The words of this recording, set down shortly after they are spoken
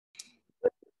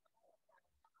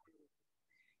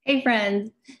Hey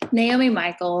friends, Naomi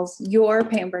Michaels, your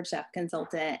Pampered Chef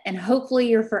consultant, and hopefully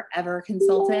your forever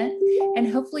consultant. And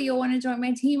hopefully you'll want to join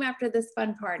my team after this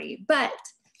fun party. But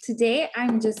today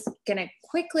I'm just going to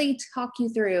quickly talk you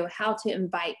through how to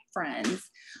invite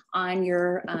friends on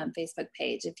your Facebook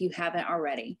page if you haven't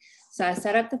already. So I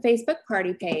set up the Facebook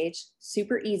party page,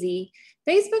 super easy.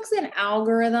 Facebook's an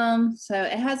algorithm, so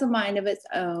it has a mind of its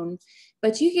own,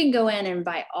 but you can go in and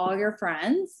invite all your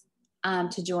friends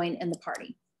to join in the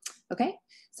party. Okay,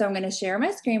 so I'm going to share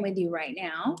my screen with you right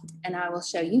now, and I will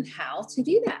show you how to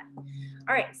do that.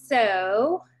 All right,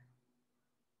 so,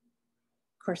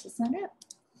 of course it's not up.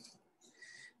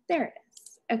 There it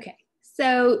is. Okay,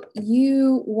 so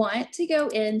you want to go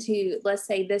into, let's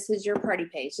say this is your party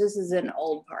page. This is an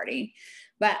old party,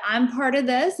 but I'm part of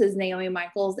this as Naomi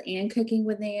Michaels and Cooking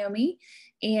with Naomi.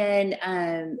 And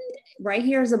right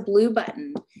here is a blue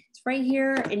button. It's right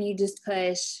here, and you just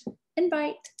push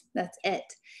invite. That's it.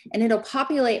 And it'll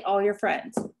populate all your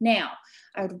friends. Now,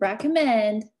 I would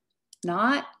recommend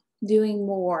not doing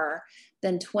more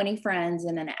than 20 friends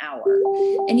in an hour.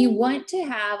 And you want to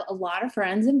have a lot of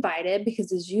friends invited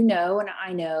because, as you know, and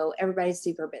I know, everybody's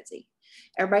super busy.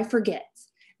 Everybody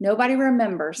forgets. Nobody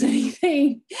remembers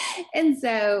anything. And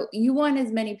so you want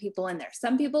as many people in there.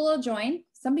 Some people will join.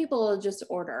 Some people will just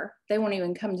order. They won't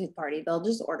even come to the party. They'll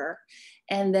just order.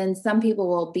 And then some people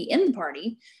will be in the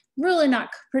party, really not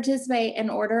participate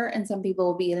and order, and some people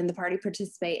will be in the party,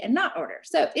 participate and not order.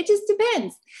 So it just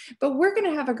depends, but we're going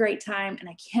to have a great time, and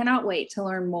I cannot wait to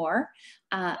learn more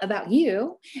about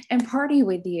you and party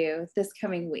with you this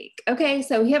coming week. Okay,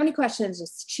 so if you have any questions,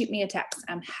 just shoot me a text.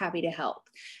 I'm happy to help,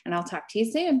 and I'll talk to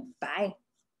you soon. Bye.